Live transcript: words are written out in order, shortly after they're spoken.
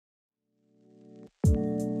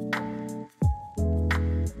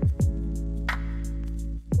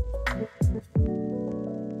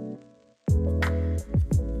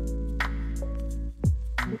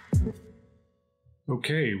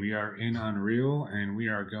Okay, we are in Unreal and we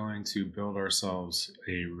are going to build ourselves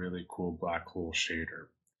a really cool black hole shader.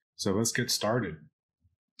 So let's get started.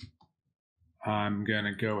 I'm going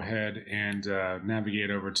to go ahead and navigate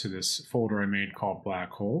over to this folder I made called black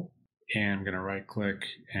hole. And I'm going to right click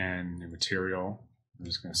and new material. I'm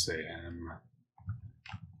just going to say M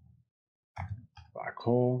black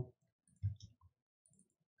hole.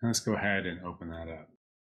 And let's go ahead and open that up.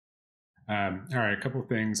 All right, a couple of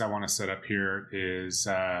things I want to set up here is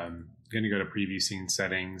I'm going to go to preview scene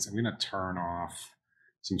settings. I'm going to turn off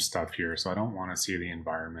some stuff here. So I don't want to see the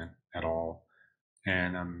environment at all.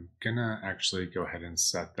 And I'm going to actually go ahead and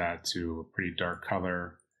set that to a pretty dark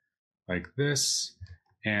color like this.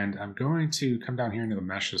 And I'm going to come down here into the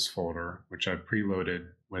meshes folder, which I've preloaded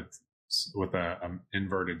with a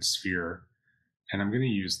inverted sphere. And I'm going to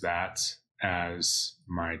use that as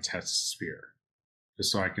my test sphere,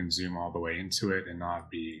 just so I can zoom all the way into it and not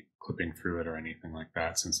be clipping through it or anything like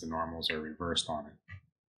that, since the normals are reversed on it.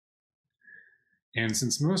 And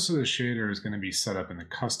since most of the shader is going to be set up in the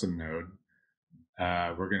custom node,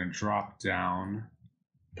 we're going to drop down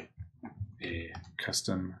a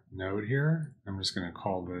custom node here. I'm just going to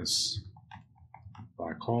call this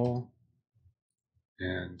black hole.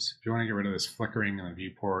 And if you want to get rid of this flickering in the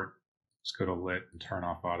viewport, just go to lit and turn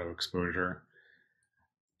off auto exposure.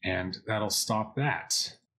 And that'll stop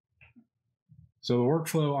that. So the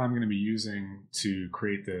workflow I'm going to be using to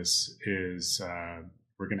create this is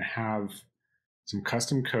we're going to have some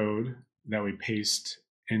custom code that we paste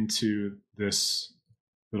into this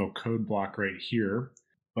little code block right here,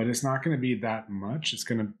 but it's not going to be that much. It's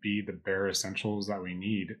going to be the bare essentials that we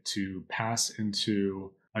need to pass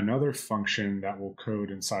into another function that will code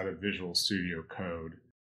inside of Visual Studio Code.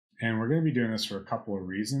 And we're going to be doing this for a couple of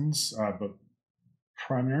reasons, but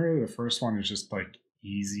primarily the first one is just like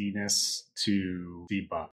easiness to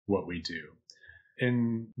debug what we do.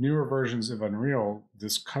 In newer versions of Unreal,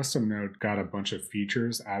 this custom node got a bunch of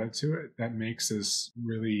features added to it that makes this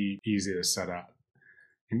really easy to set up.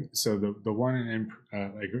 And so the one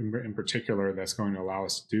in particular that's going to allow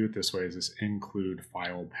us to do it this way is this include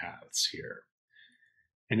file paths here.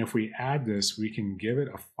 And if we add this, we can give it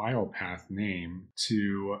a file path name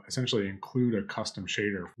to essentially include a custom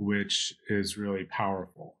shader, which is really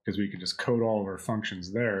powerful because we can just code all of our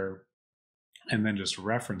functions there and then just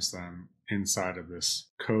reference them inside of this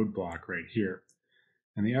code block right here.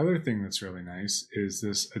 And the other thing that's really nice is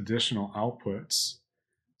this additional outputs.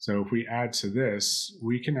 So if we add to this,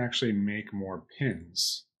 we can actually make more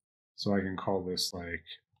pins. So I can call this like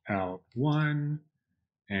out1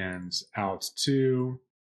 and out2.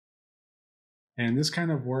 And this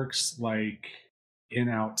kind of works like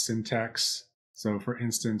in-out syntax. So for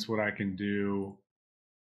instance, what I can do,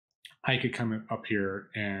 I could come up here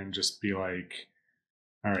and just be like,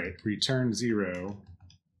 all right, return 0,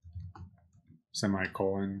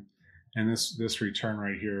 semicolon. And this return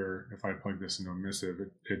right here, if I plug this into a missive,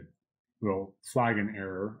 it will flag an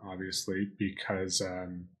error, obviously, because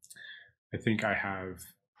I think I have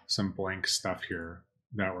some blank stuff here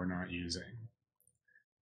that we're not using.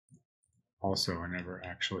 Also, I never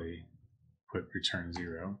actually put return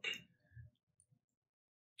 0.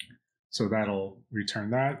 So that'll return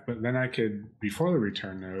that, but then I could, before the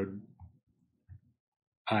return node,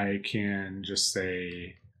 I can just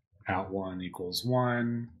say out1 equals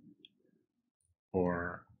 1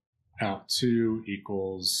 or out2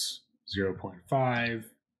 equals 0.5,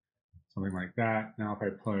 something like that. Now if I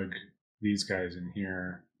plug these guys in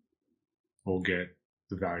here, we'll get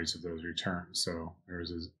the values of those returns. So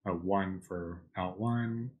there's a 1 for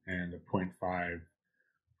out1 and a 0.5.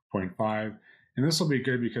 And this will be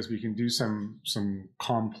good because we can do some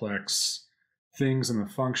complex things in the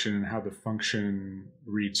function and have the function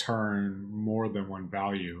return more than one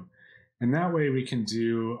value. And that way we can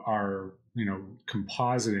do our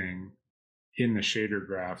compositing in the shader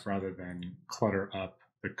graph rather than clutter up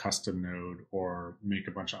the custom node or make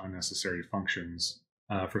a bunch of unnecessary functions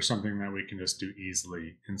for something that we can just do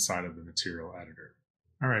easily inside of the material editor.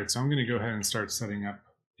 All right, so I'm going to go ahead and start setting up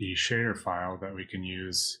the shader file that we can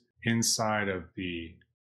use inside of the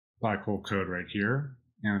black hole code right here.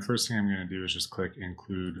 And the first thing I'm going to do is just click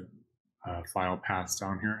include file paths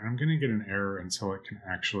down here. And I'm going to get an error until it can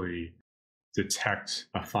actually detect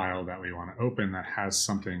a file that we want to open that has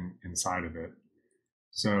something inside of it.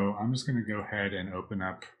 So I'm just going to go ahead and open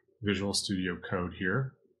up Visual Studio Code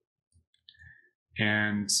here.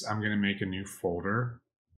 And I'm going to make a new folder.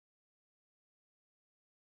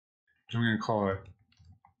 I'm going to call it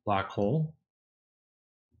black hole.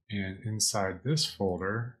 And inside this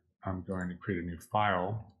folder, I'm going to create a new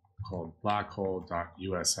file called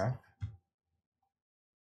blackhole.usf.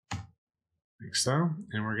 like so.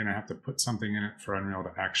 And we're going to have to put something in it for Unreal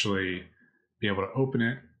to actually be able to open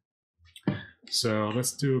it. So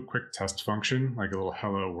let's do a quick test function, like a little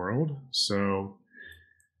hello world. So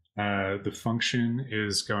the function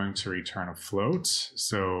is going to return a float.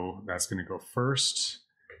 So that's going to go first.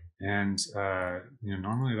 And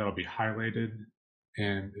normally that'll be highlighted.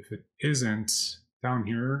 And if it isn't, down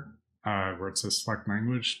here where it says select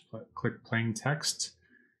language, click plain text,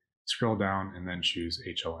 scroll down, and then choose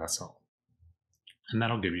HLSL. And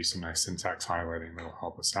that'll give you some nice syntax highlighting that'll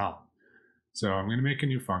help us out. So I'm going to make a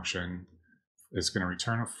new function. It's going to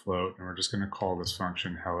return a float, and we're just going to call this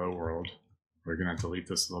function hello world. We're going to delete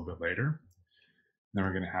this a little bit later. Then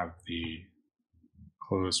we're going to have the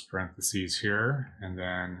closed parentheses here, and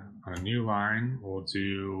then on a new line, we'll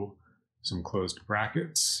do some closed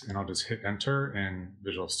brackets, and I'll just hit enter, and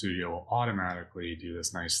Visual Studio will automatically do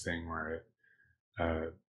this nice thing where it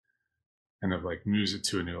kind of like moves it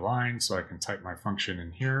to a new line, so I can type my function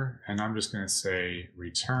in here, and I'm just going to say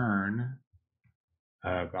return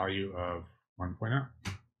a value of 1.0,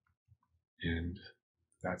 and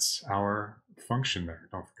that's our function there.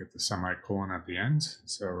 Don't forget the semicolon at the end.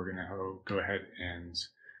 So we're going to go ahead and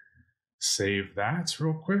save that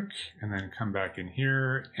real quick, and then come back in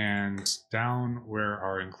here, and down where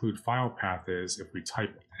our include file path is, if we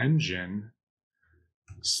type engine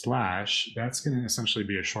 / that's going to essentially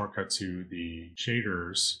be a shortcut to the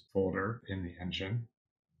shaders folder in the engine.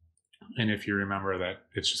 And if you remember that,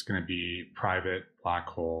 it's just going to be private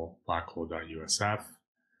blackhole.usf.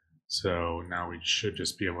 So now we should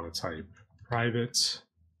just be able to type private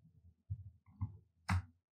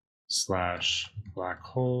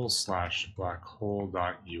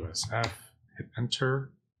 /blackhole/blackhole.usf, hit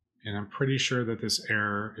enter. And I'm pretty sure that this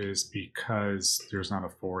error is because there's not a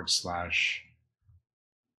 /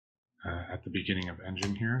 at the beginning of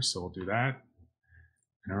engine here. So we'll do that.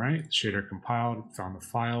 All right, shader compiled, found the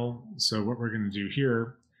file. So what we're going to do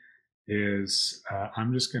here is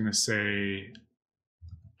I'm just going to say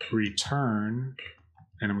return,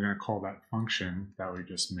 and I'm going to call that function that we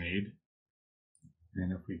just made.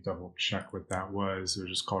 And if we double check what that was, it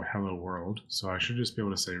was just called hello world. So I should just be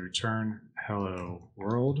able to say return hello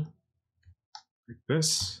world like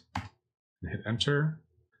this, and hit enter.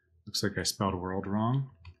 Looks like I spelled world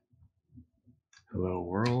wrong. Hello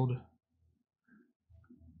world.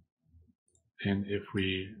 And if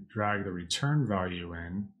we drag the return value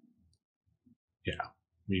in, yeah,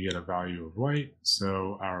 we get a value of white.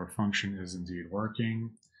 So our function is indeed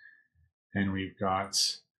working, and we've got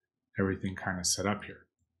everything kind of set up here.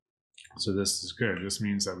 So this is good. This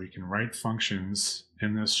means that we can write functions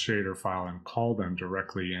in this shader file and call them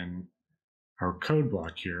directly in our code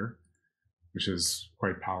block here, which is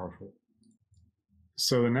quite powerful.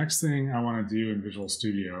 So the next thing I want to do in Visual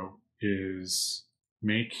Studio is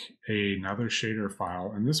make another shader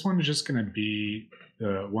file, and this one is just going to be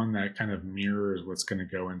the one that kind of mirrors what's going to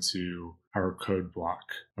go into our code block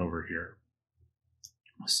over here.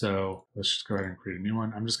 So let's just go ahead and create a new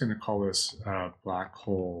one. I'm just going to call this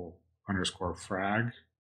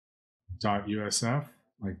blackhole_frag.usf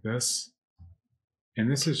like this, and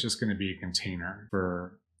this is just going to be a container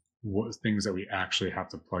for things that we actually have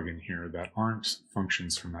to plug in here that aren't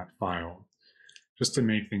functions from that file, just to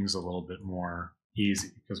make things a little bit more easy,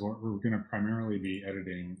 because we're going to primarily be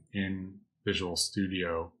editing in Visual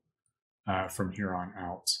Studio from here on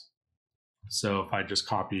out. So if I just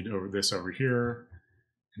copied this over here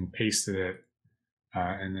and pasted it,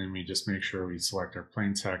 and then we just make sure we select our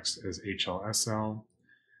plain text as HLSL.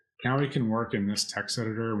 Now we can work in this text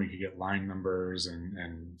editor. We can get line numbers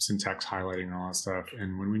and syntax highlighting and all that stuff.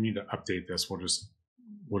 And when we need to update this, we'll just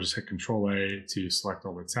hit Control A to select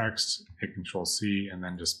all the text, hit Control C, and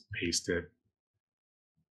then just paste it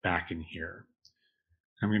back in here.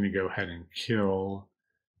 I'm going to go ahead and kill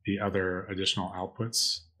the other additional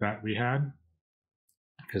outputs that we had,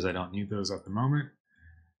 because I don't need those at the moment.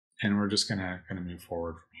 And we're just going to kind of move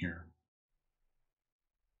forward from here.